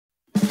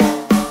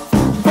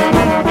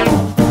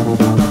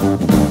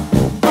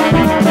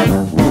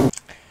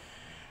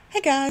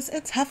Guys,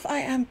 it's Huff. I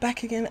am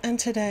back again, and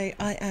today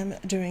I am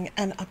doing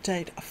an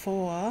update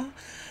for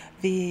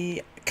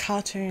the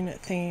cartoon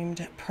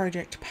themed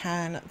project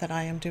pan that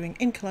I am doing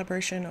in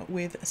collaboration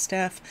with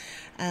Steph,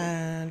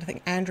 and I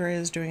think Andrea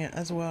is doing it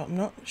as well. I'm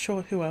not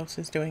sure who else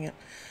is doing it,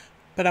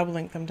 but I will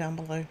link them down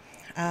below.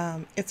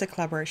 It's a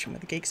collaboration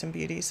with Geeks and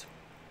Beauties.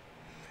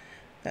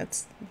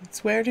 That's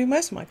where I do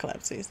most of my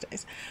collabs these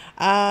days.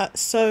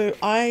 So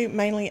I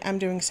mainly am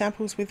doing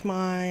samples with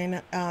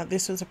mine.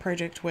 This was a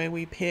project where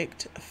we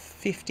picked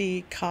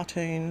 50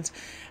 cartoons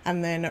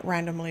and then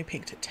randomly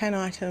picked 10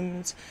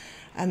 items,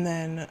 and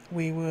then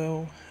we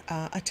will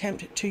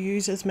attempt to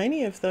use as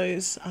many of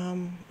those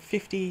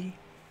 50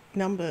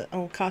 number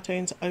or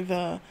cartoons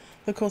over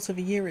the course of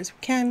a year as we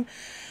can.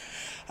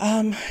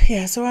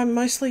 Yeah, so I'm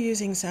mostly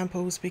using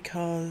samples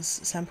because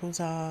samples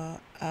are,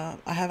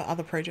 I have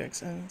other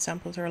projects and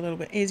samples are a little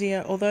bit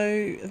easier,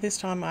 although this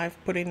time I've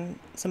put in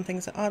some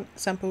things that aren't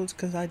samples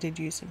because I did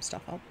use some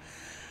stuff up.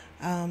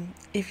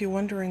 If you're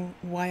wondering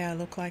why I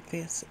look like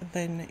this,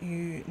 then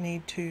you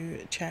need to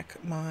check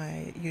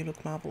my You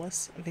Look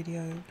Marvelous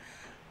video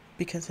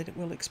because it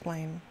will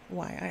explain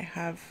why I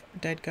have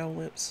dead girl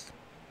lips.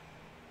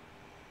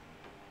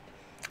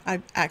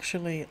 I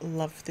actually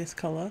love this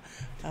colour,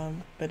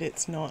 but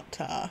it's not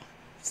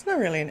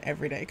really an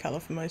everyday colour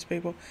for most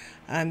people.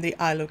 The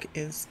eye look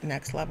is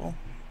next level.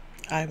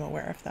 I'm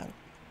aware of that.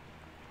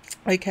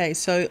 Okay,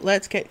 so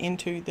let's get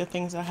into the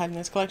things I had in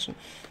this collection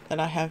that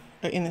I have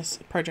in this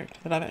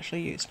project that I've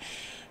actually used.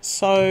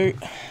 So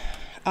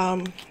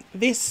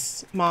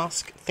this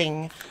mask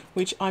thing,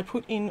 which I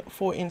put in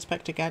for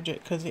Inspector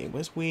Gadget because it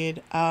was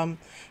weird.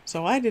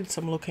 So I did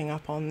some looking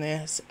up on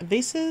this.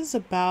 This is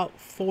about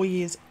 4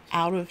 years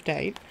out of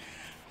date,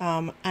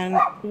 and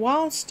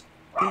whilst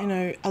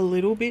a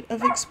little bit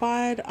of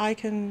expired I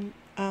can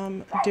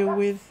deal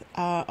with,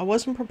 I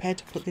wasn't prepared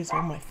to put this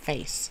on my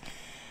face.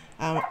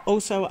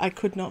 Also, I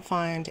could not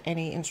find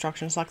any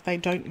instructions, like they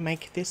don't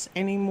make this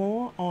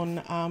anymore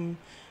on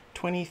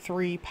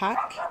 23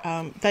 pack.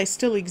 They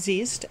still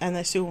exist and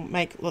they still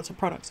make lots of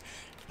products,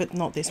 but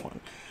not this one.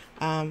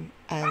 And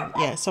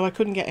yeah, so I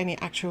couldn't get any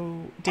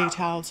actual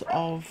details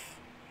of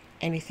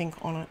anything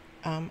on it,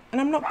 and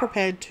I'm not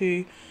prepared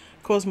to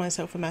cause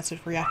myself a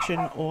massive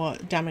reaction or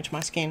damage my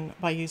skin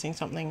by using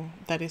something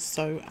that is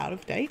so out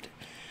of date.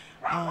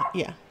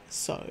 Yeah,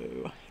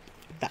 so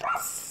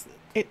that's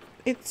it.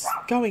 It's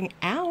going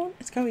out.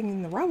 It's going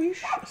in the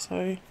rubbish.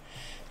 So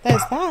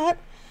there's that.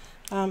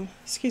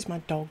 Excuse my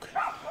dog.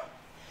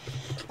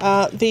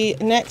 The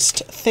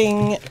next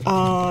thing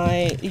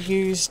I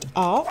used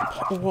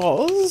up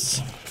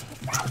was,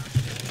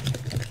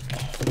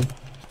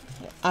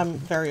 I'm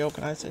very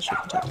organised, as you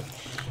can tell.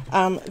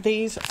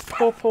 These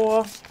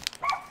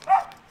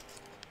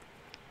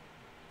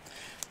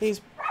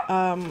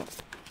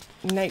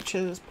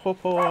Nature's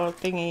Pawpaw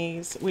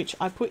thingies, which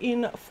I put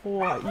in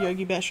for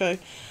Yogi Bear Show.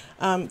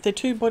 The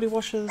 2 body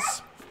washes,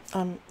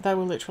 they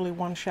were literally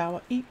 1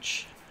 shower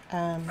each.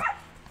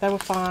 They were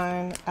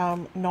fine.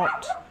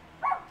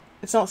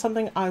 It's not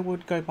something I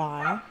would go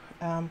buy.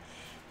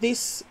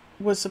 This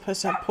was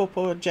supposed to have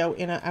pawpaw gel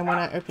in it, and when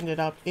I opened it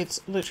up, it's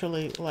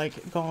literally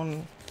like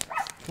gone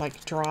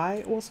like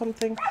dry or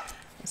something.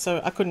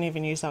 So I couldn't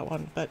even use that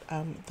one, but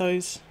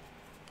those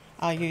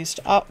are used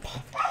up.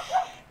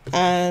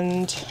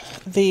 And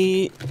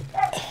the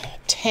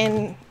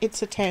 10,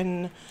 it's a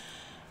 10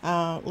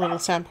 little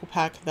sample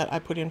pack that I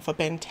put in for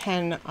Ben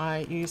 10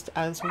 I used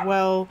as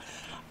well.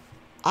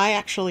 I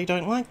actually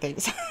don't like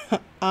these.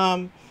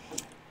 I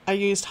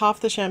used half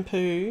the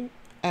shampoo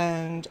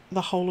and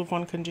the whole of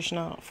 1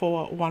 conditioner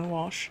for 1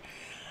 wash,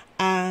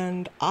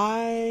 and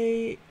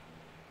my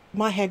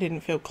hair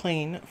didn't feel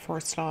clean for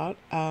a start.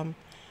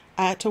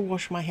 I had to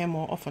wash my hair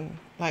more often.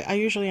 Like, I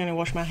usually only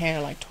wash my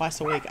hair like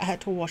twice a week. I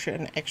had to wash it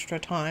an extra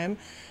time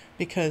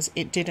because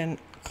it didn't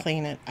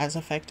clean it as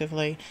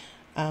effectively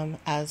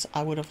as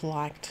I would have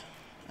liked.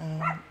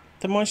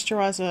 The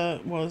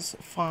moisturizer was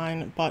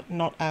fine, but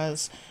not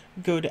as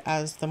good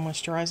as the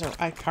moisturizer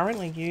I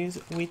currently use,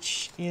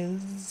 which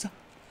is, I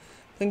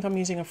think I'm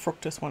using a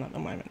Fructus one at the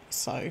moment.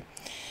 So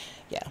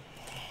yeah,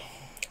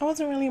 I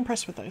wasn't really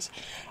impressed with those.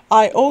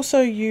 I also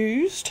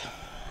used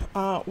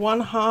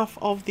 1/2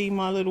 of the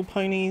My Little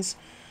Ponies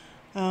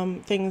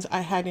things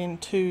I had in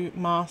 2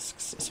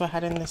 masks. So I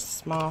had in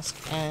this mask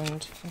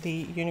and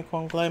the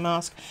Unicorn Glow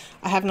mask.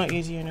 I have not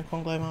used the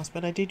Unicorn Glow mask,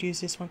 but I did use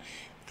this one.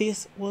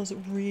 This was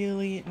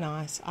really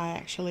nice. I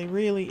actually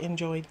really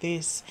enjoyed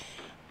this.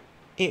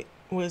 It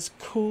was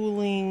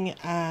cooling,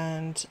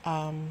 and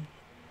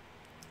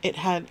it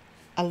had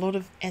a lot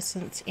of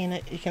essence in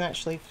it. You can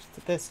actually,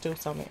 there's still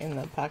some in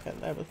the packet,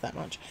 there was that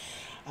much.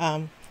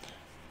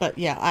 But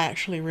yeah, I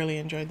actually really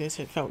enjoyed this.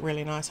 It felt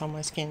really nice on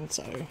my skin,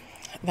 so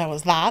that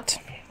was that.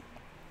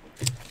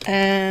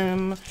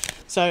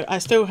 So I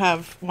still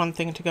have 1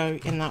 thing to go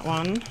in that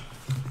one.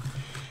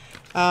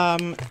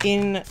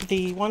 In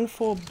the one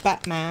for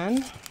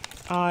Batman,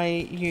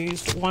 I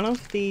used 1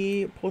 of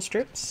the pore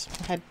strips.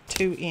 I had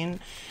 2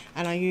 in,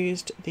 and I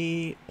used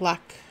the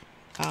black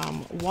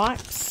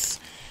wipes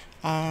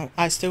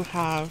I still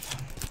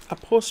have a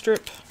pore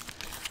strip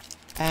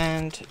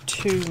and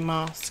 2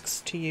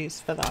 masks to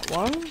use for that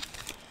one.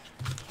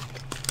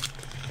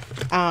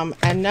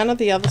 And none of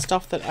the other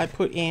stuff that I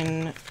put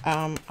in,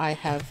 I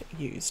have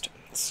used.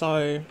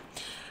 So,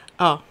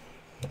 oh,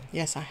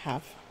 yes, I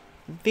have.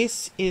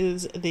 This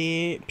is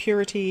the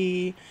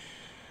Purity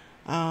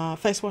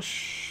face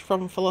wash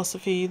from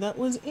Philosophy that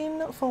was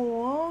in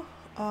for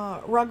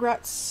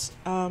Rugrats.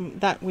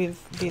 That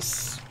with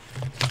this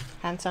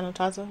hand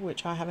sanitizer,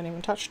 which I haven't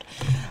even touched.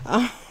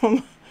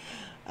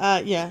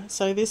 Yeah,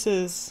 so this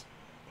is,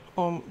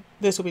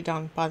 this will be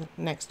done by the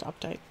next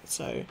update.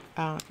 So,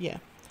 yeah.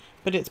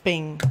 But it's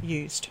being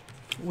used,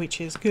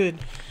 which is good.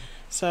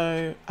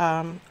 So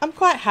I'm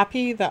quite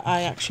happy that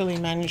I actually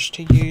managed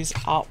to use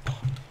up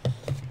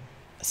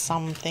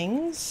some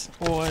things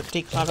or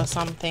declutter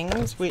some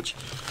things, which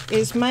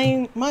is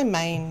my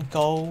main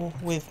goal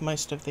with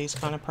most of these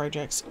kind of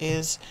projects,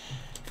 is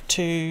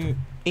to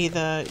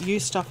either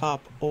use stuff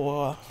up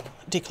or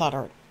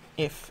declutter it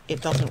if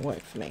it doesn't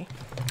work for me.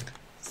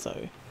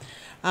 So,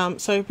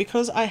 so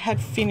because I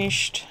had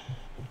finished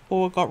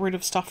or got rid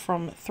of stuff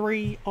from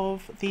 3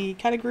 of the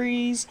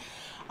categories,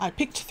 I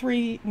picked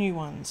 3 new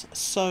ones.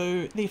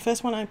 So the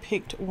first one I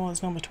picked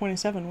was number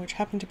 27, which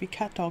happened to be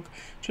cat dog,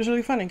 which was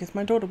really funny because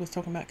my daughter was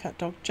talking about cat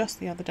dog just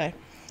the other day.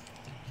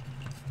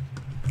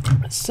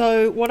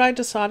 So what I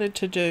decided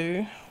to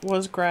do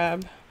was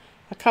grab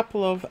a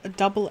couple of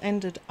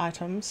double-ended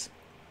items,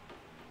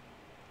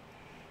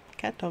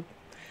 cat dog,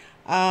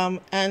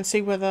 and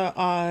see whether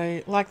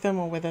I like them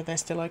or whether they're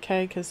still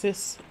okay, because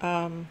this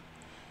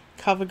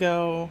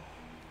CoverGirl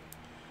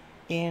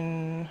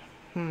in,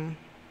 don't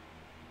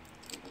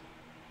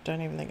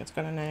even think it's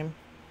got a name.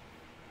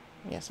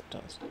 Yes, it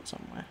does,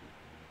 somewhere.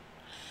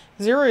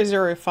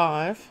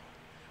 005,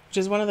 which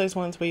is one of those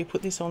ones where you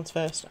put this on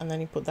first and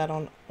then you put that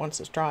on once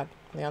it's dried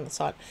on the other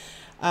side.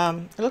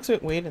 It looks a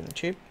bit weird in the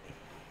tube,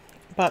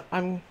 but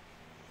it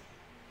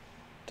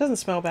doesn't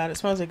smell bad. It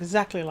smells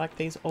exactly like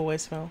these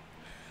always smell.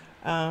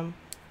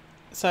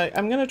 So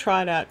I'm going to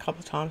try it out a couple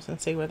of times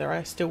and see whether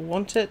I still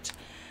want it.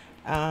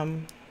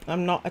 I'm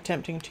not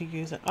attempting to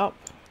use it up.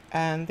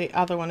 And the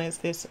other one is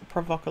this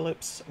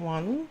Provocalypse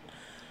one,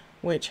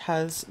 which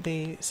has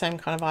the same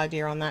kind of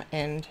idea on that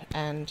end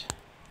and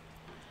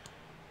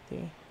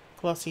the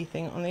glossy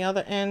thing on the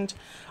other end.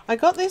 I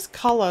got this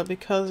color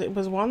because it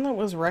was one that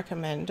was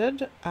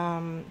recommended.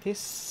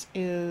 This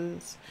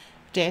is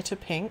Dare to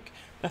Pink,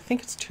 but I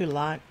think it's too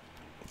light.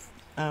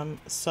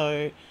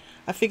 So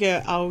I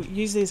figure I'll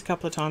use these a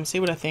couple of times,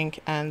 see what I think,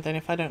 and then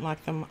if I don't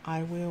like them,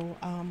 I will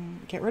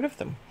get rid of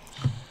them.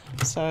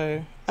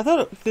 So I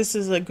thought this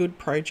is a good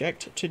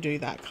project to do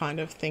that kind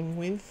of thing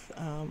with.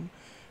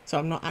 So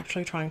I'm not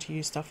actually trying to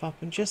use stuff up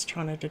and just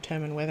trying to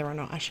determine whether or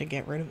not I should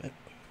get rid of it.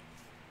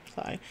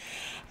 So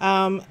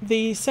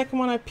the second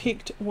one I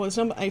picked was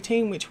number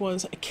 18, which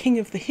was King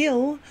of the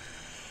Hill.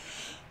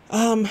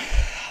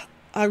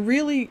 I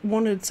really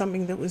wanted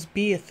something that was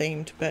beer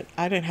themed, but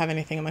I don't have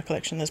anything in my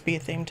collection that's beer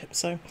themed.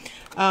 So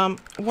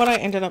what I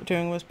ended up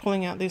doing was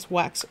pulling out this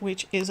wax,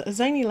 which is a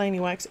Zany Laney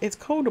wax. It's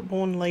called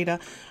Born Leader.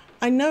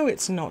 I know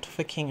it's not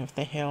for King of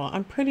the Hill.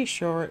 I'm pretty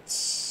sure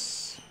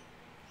it's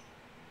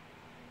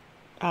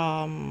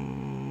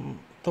The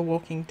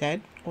Walking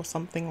Dead or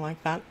something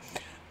like that.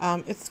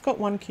 It's got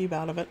 1 cube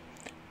out of it.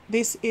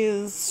 This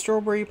is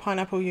strawberry,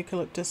 pineapple,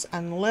 eucalyptus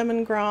and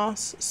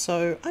lemongrass,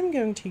 so I'm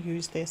going to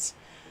use this.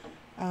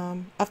 I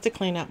have to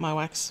clean out my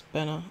wax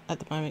burner at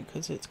the moment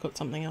because it's got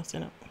something else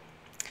in it.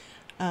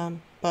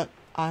 But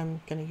I'm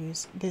going to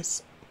use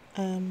this.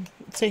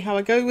 See how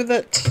I go with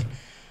it.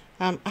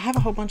 I have a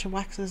whole bunch of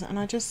waxes and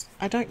I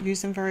don't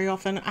use them very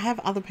often. I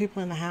have other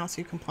people in the house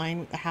who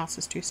complain the house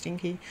is too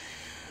stinky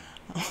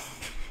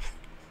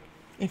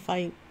if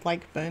I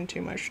like burn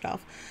too much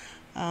stuff.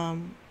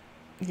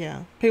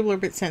 Yeah, people are a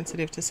bit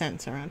sensitive to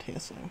scents around here.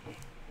 So,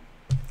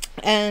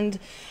 and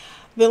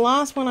the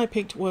last one I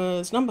picked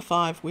was number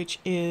 5, which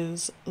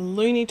is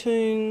Looney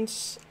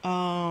Tunes.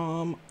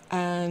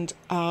 And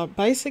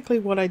basically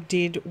what I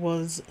did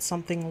was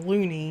something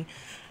loony.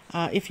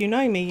 If you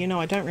know me, you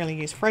know I don't really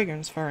use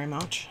fragrance very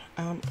much.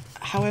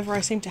 However, I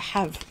seem to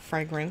have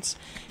fragrance,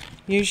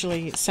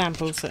 usually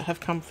samples that have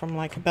come from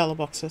like Bella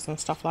boxes and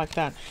stuff like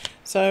that.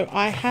 So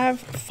I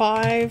have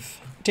 5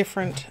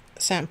 different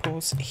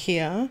samples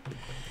here.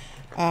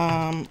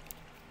 3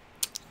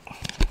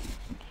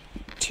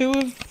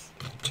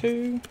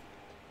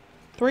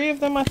 of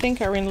them I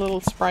think are in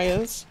little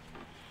sprayers.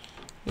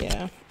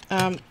 Yeah.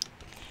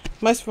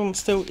 Most of them are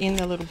still in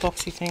the little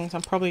boxy things.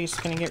 I'm probably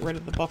just going to get rid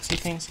of the boxy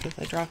things because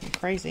they drive me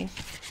crazy.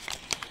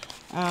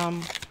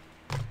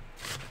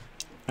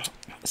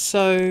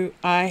 So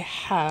I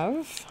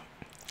have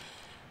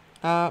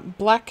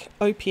Black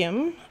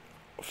Opium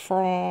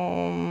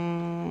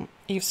from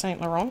Yves Saint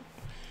Laurent,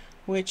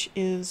 which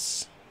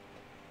is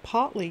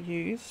partly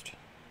used.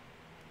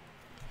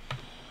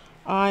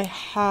 I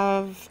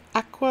have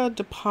Acqua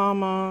di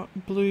Parma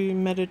Blue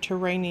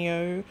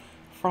Mediterraneo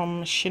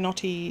from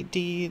Cinotti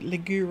di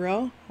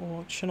Ligura,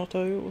 or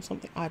Chinotto or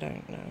something, I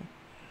don't know.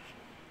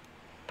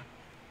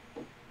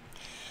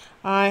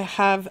 I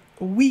have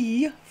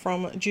We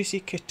from Juicy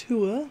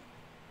Couture,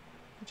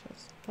 which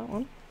is that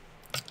one.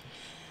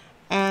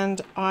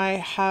 And I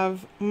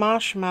have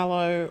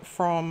Marshmallow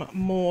from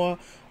More,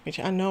 which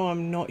I know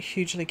I'm not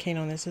hugely keen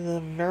on. This is a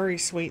very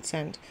sweet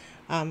scent.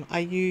 I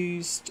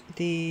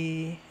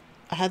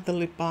had the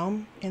lip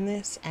balm in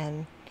this,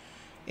 and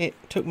it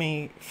took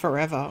me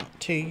forever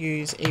to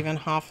use even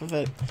half of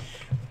it.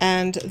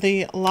 And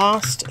the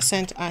last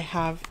scent I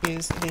have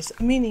is this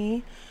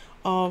mini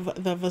of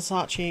the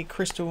Versace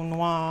Crystal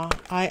Noir.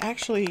 I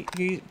actually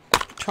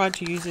tried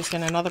to use this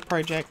in another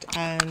project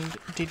and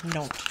did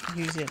not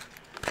use it.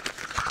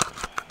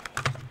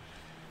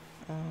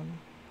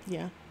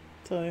 Yeah,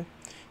 so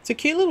it's a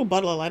cute little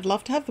bottle. I'd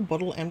love to have the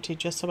bottle empty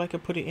just so I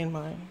could put it in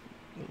my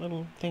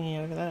little thingy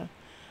over there,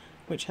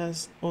 which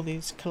has all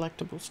these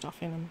collectible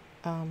stuff in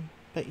them.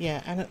 But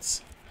yeah, and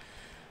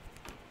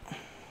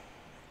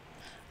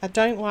I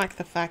don't like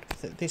the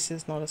fact that this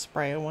is not a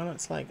sprayer one.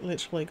 It's like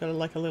literally got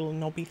like a little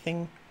knobby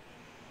thing,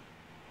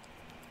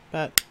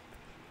 but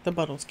the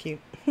bottle's cute.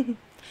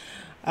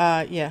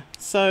 Yeah,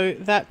 so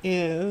that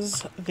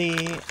is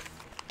the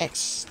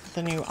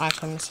new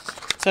items.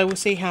 So we'll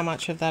see how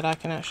much of that I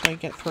can actually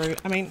get through.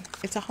 I mean,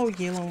 it's a whole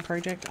year-long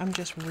project. I'm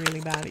just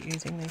really bad at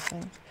using these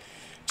things.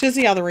 Which is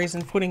the other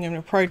reason putting them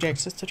in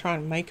projects is to try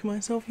and make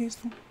myself use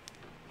them.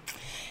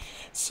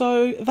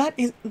 So that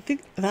is it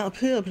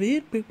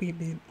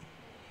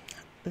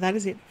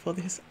for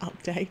this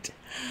update.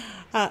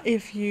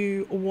 If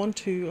you want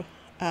to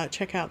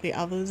check out the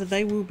others,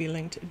 they will be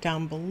linked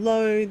down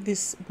below.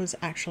 This was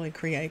actually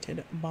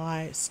created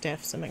by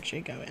Steph, so make sure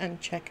you go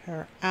and check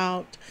her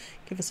out.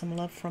 Give her some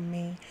love from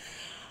me.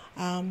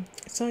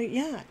 So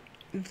yeah,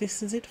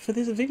 this is it for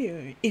this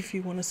video. If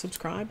you want to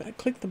subscribe,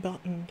 click the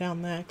button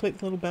down there, click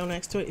the little bell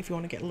next to it. If you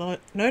want to get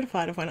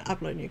notified of when I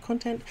upload new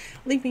content,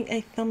 leave me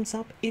a thumbs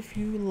up if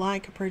you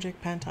like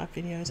Project Pan type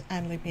videos,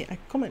 and leave me a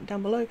comment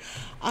down below.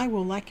 I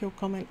will like your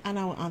comment and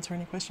I will answer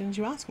any questions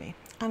you ask me,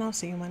 and I'll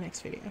see you in my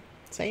next video.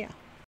 See ya.